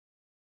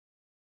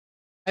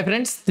Hi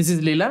friends, this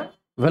is Leela.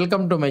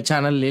 Welcome to my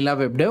channel Leela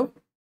WebDev.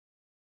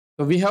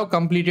 So we have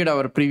completed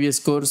our previous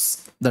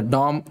course, the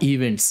DOM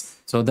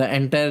events. So the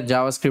entire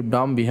JavaScript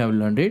DOM we have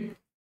learned it.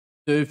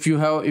 So if you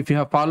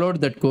have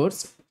followed that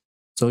course,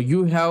 so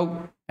you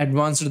have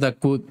advanced the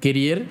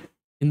career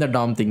in the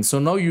DOM thing. So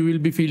now you will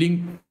be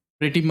feeling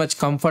pretty much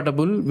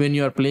comfortable when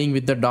you are playing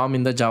with the DOM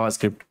in the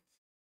JavaScript.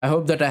 I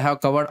hope that I have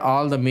covered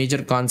all the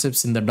major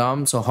concepts in the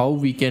DOM. So how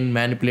we can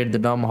manipulate the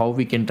DOM, how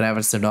we can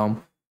traverse the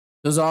DOM.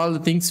 Those are all the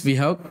things we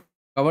have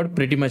covered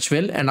pretty much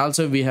well, and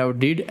also we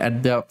have did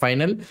at the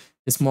final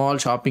a small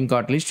shopping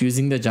cart list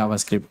using the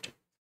JavaScript.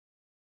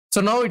 So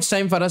now it's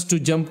time for us to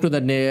jump to the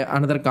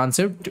another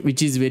concept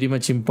which is very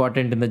much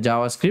important in the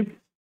JavaScript,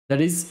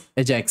 that is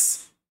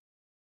Ajax.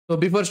 So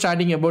before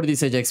starting about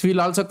this Ajax,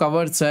 we'll also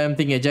cover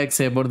something Ajax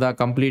about the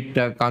complete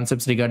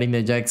concepts regarding the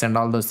Ajax and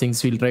all those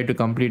things. We'll try to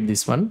complete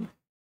this one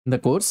in the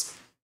course.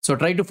 So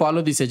try to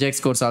follow this Ajax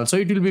course also.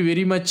 It will be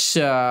very much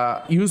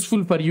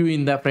useful for you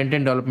in the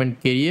front-end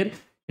development career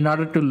in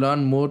order to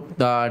learn more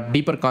the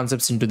deeper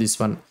concepts into this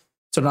one.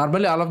 So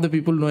normally all of the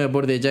people know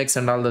about the Ajax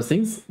and all those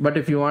things, but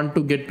if you want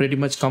to get pretty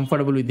much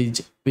comfortable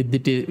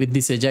with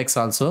this Ajax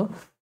also,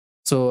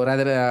 so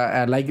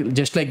rather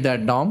just like the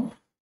DOM,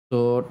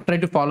 so try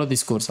to follow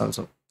this course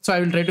also. So I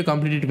will try to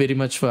complete it very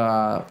much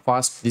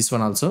fast, this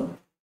one also.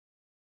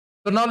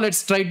 So now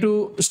let's try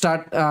to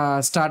start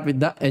with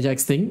the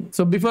Ajax thing.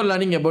 So before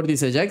learning about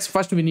this Ajax,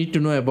 first we need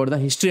to know about the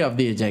history of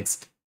the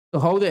Ajax.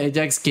 So how the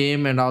Ajax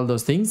came and all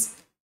those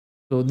things.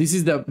 So this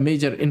is the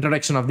major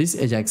introduction of this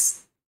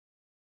Ajax.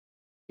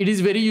 It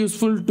is very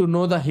useful to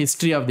know the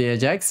history of the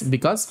Ajax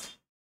because,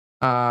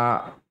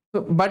 but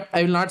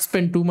I will not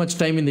spend too much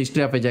time in the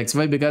history of Ajax.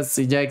 Why? Because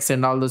Ajax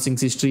and all those things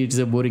history is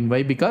a boring.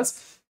 Why?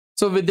 Because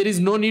there is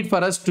no need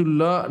for us to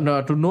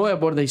learn to know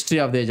about the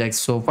history of the Ajax.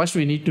 So first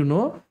we need to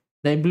know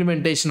the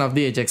implementation of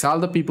the Ajax. All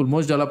the people,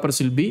 most developers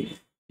will be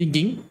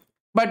thinking,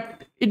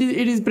 but it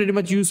is pretty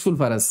much useful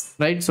for us,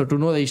 right? So to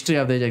know the history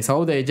of the Ajax,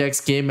 how the Ajax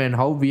came and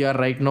how we are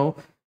right now,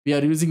 we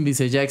are using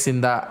this Ajax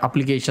in the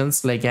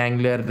applications like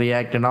Angular,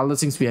 React, and all those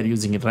things we are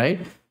using it, right?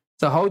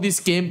 So how this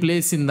came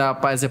place in the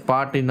as a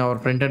part in our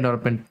front-end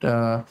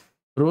development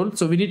role.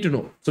 So we need to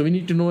know. So we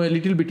need to know a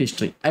little bit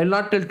history. I will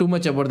not tell too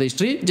much about the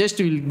history. Just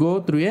we will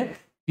go through a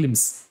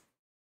glimpse.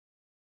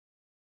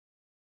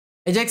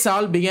 Ajax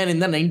all began in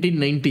the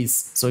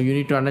 1990s. So you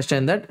need to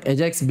understand that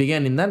Ajax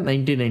began in the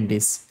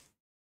 1990s.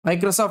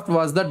 Microsoft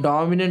was the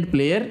dominant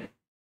player.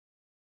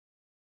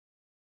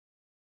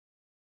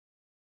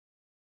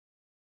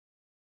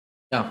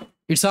 Yeah,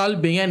 it's all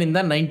began in the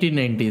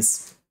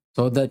 1990s.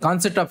 So the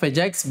concept of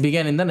Ajax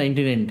began in the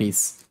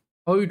 1990s.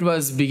 How it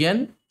was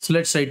began? So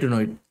let's try to know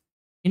it.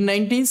 In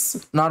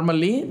 90s,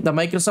 normally the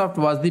Microsoft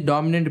was the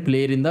dominant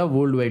player in the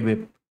World Wide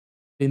Web.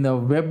 In the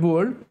web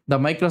world, the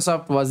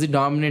Microsoft was the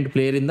dominant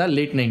player in the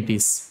late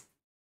 90s.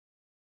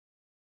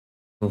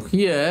 So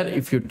here,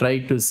 if you try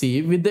to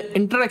see, with the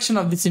introduction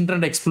of this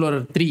Internet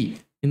Explorer 3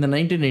 in the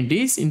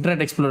 1990s,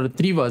 Internet Explorer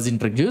 3 was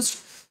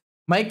introduced.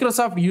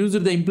 Microsoft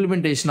used the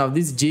implementation of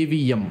this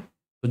JVM.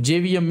 So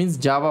JVM means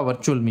Java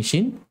Virtual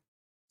Machine.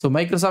 So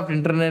Microsoft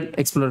Internet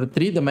Explorer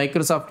 3, the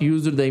Microsoft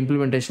used the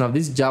implementation of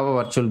this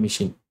Java Virtual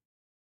Machine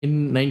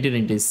in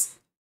 1990s.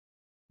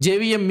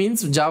 JVM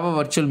means Java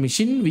Virtual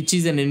Machine, which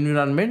is an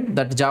environment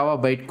that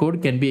Java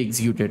bytecode can be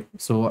executed.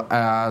 So,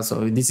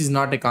 so this is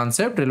not a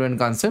concept, relevant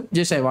concept.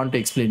 Just I want to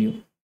explain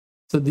you.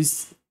 So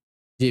this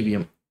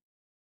JVM,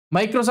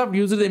 Microsoft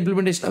used the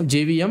implementation of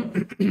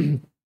JVM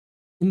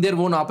in their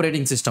own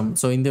operating system.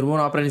 So in their own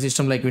operating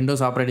system, like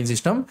Windows operating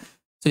system.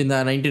 So in the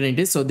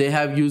 1990s, so they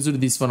have used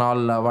this one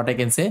all. What I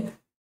can say,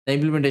 the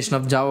implementation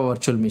of Java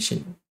Virtual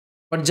Machine.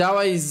 But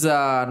Java is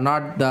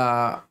not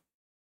the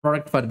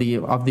product for the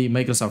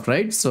Microsoft,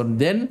 right? So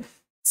then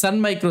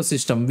Sun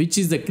Microsystem, which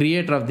is the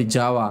creator of the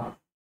Java,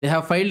 they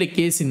have filed a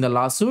case in the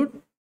lawsuit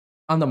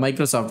on the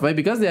Microsoft. Why?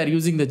 Because they are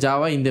using the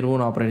Java in their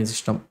own operating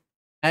system,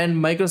 and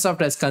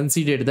Microsoft has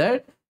conceded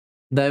that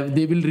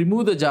they will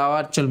remove the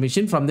Java Virtual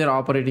Machine from their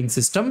operating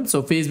system.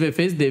 So phase by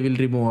phase they will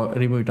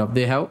remove it off.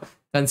 They have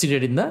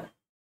conceded in the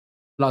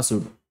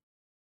lawsuit.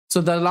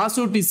 So the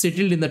lawsuit is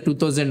settled in the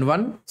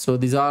 2001. So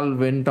this all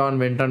went on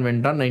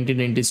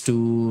 1990s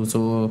to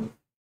so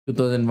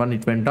 2001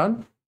 it went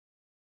on.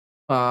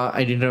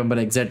 I didn't remember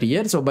exact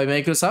year. So by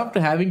Microsoft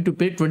having to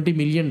pay $20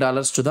 million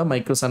to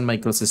the Sun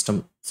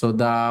Microsystem. So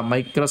the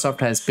Microsoft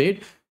has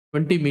paid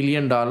 $20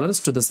 million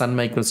to the Sun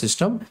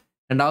Microsystem,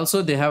 and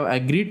also they have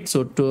agreed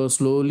so to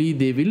slowly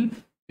they will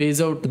phase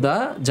out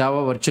the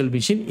Java Virtual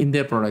Machine in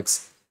their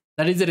products.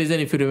 That is the reason,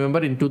 if you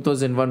remember, in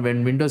 2001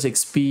 when Windows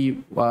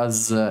XP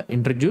was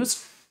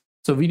introduced,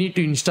 so we need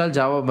to install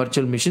Java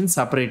Virtual Machine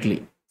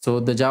separately. So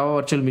the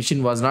Java Virtual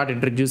Machine was not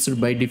introduced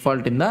by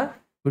default in the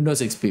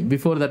Windows XP.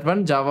 Before that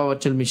one, Java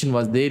Virtual Machine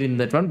was there in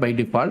that one by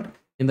default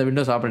in the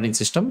Windows operating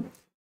system.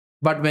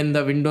 But when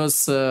the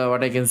Windows,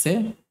 what I can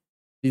say,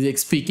 this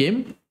XP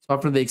came, so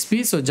after the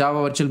XP, so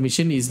Java Virtual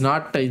Machine is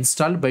not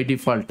installed by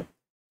default.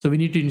 So we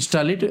need to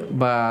install it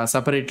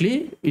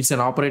separately. It's an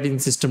operating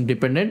system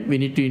dependent. We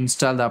need to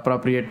install the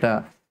appropriate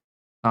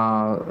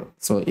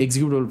so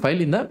executable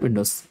file in the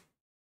Windows.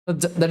 So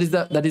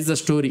that is the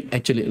story,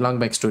 actually, long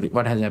back story,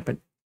 what has happened.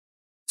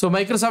 So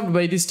Microsoft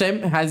by this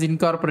time has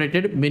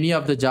incorporated many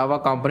of the Java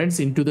components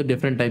into the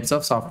different types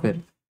of software.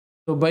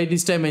 So by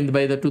this time, and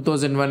by the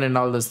 2001 and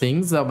all those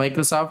things,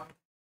 Microsoft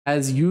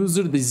has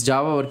used this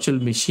Java virtual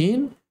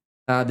machine,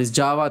 this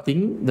Java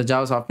thing, the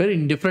Java software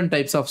in different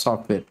types of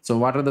software. So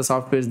what are the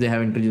softwares they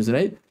have introduced,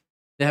 right?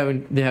 They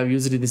have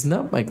used this in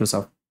the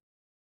Microsoft.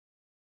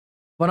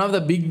 One of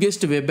the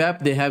biggest web app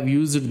they have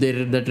used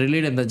there that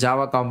relied on the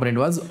Java component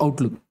was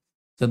Outlook.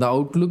 So the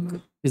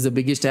Outlook is the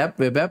biggest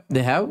web app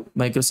they have,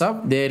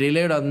 Microsoft. They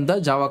relied on the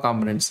Java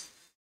components.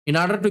 In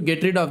order to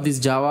get rid of this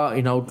Java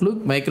in Outlook,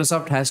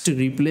 Microsoft has to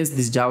replace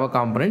these Java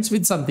components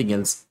with something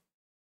else.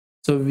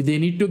 So they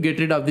need to get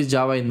rid of this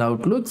Java in the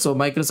Outlook. So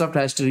Microsoft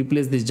has to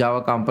replace these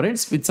Java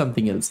components with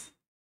something else.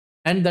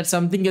 And that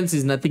something else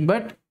is nothing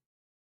but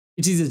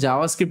it is a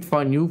JavaScript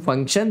for new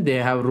function. They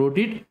have wrote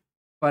it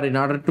for in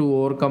order to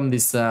overcome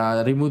this,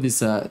 remove this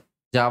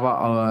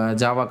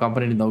Java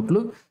component in the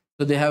Outlook.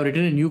 So they have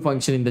written a new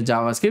function in the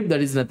JavaScript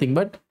that is nothing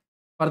but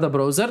for the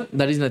browser,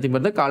 that is nothing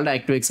but the called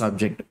ActiveX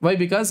Object. Why?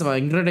 Because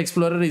Internet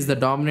Explorer is the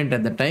dominant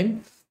at the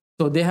time.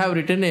 So they have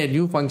written a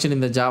new function in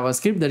the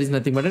JavaScript that is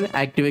nothing but an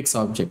ActiveX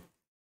Object.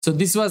 So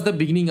this was the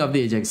beginning of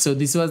the Ajax. So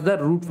this was the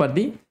root for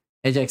the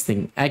Ajax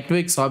thing.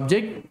 ActiveX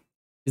Object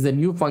is the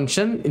new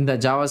function in the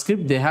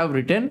JavaScript they have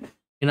written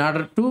in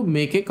order to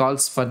make a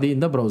calls for the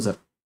in the browser.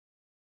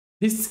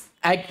 This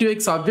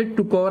ActiveX Object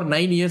took over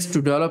 9 years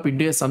to develop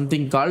into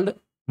something called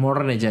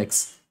modern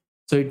Ajax.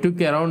 So it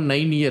took around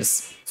 9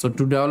 years. So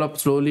to develop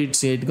slowly,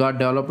 it got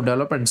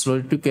developed and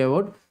slowly took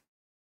about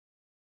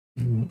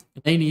 9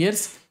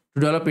 years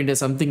to develop into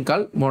something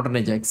called modern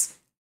Ajax.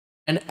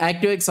 And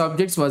ActiveX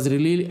Objects was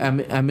really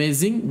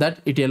amazing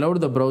that it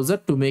allowed the browser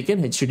to make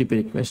an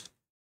HTTP request.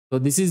 So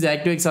this is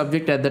ActiveX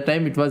Object at the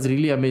time. It was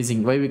really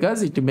amazing. Why?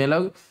 Because it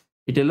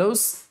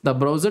allows the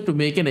browser to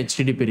make an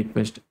HTTP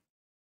request.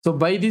 So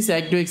by this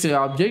ActiveX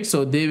Object,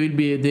 so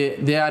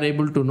they are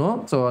able to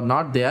know, so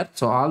not there.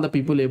 So all the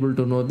people able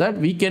to know that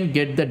we can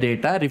get the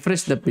data,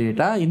 refresh the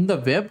data in the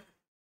web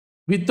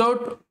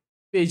without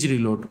page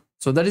reload.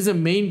 So that is the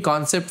main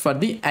concept for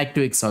the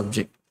ActiveX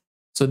Object.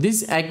 So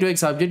this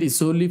ActiveX Object is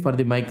solely for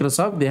the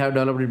Microsoft. They have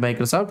developed it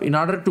Microsoft in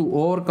order to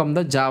overcome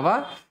the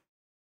Java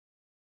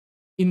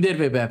in their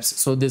web apps.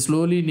 So they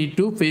slowly need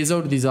to phase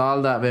out these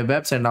all the web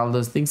apps and all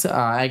those things,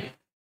 the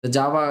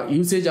Java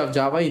usage of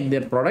Java in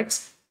their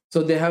products.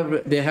 So they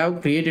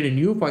have created a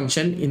new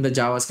function in the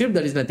JavaScript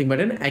that is nothing but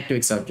an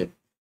ActiveX Object.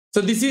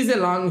 So this is a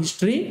long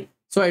history.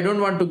 So I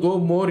don't want to go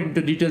more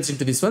into details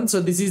into this one.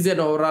 So this is an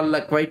overall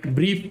quite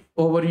brief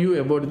overview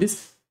about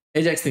this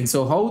Ajax thing.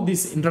 So how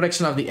this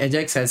introduction of the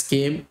Ajax has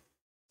came.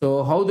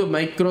 So how the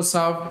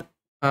Microsoft,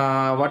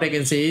 what I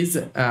can say is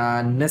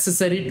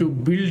necessary to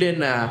build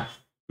and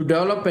to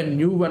develop a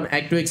new one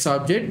ActiveX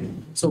Object.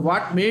 So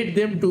what made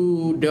them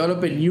to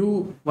develop a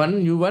new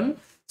one?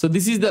 So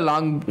this is the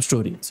long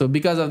story. So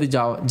because of the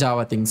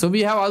Java thing. So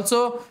we have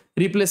also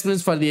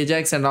replacements for the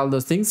Ajax and all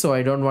those things. So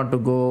I don't want to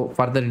go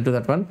further into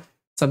that one.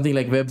 Something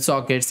like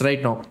WebSockets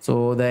right now.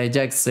 So the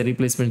Ajax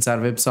replacements are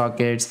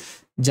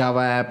WebSockets, Java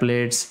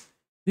applets.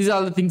 These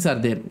all the things are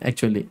there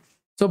actually.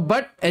 So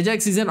but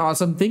Ajax is an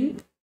awesome thing.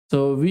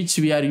 So which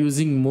we are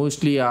using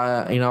mostly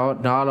in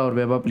all our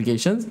web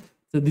applications.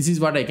 So this is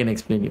what I can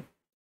explain you.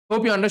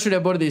 Hope you understood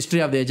about the history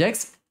of the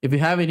Ajax. If you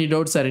have any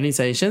doubts or any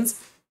suggestions,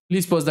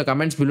 please post the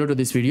comments below to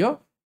this video.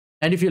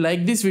 And if you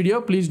like this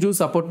video, please do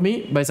support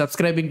me by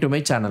subscribing to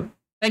my channel.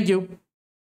 Thank you.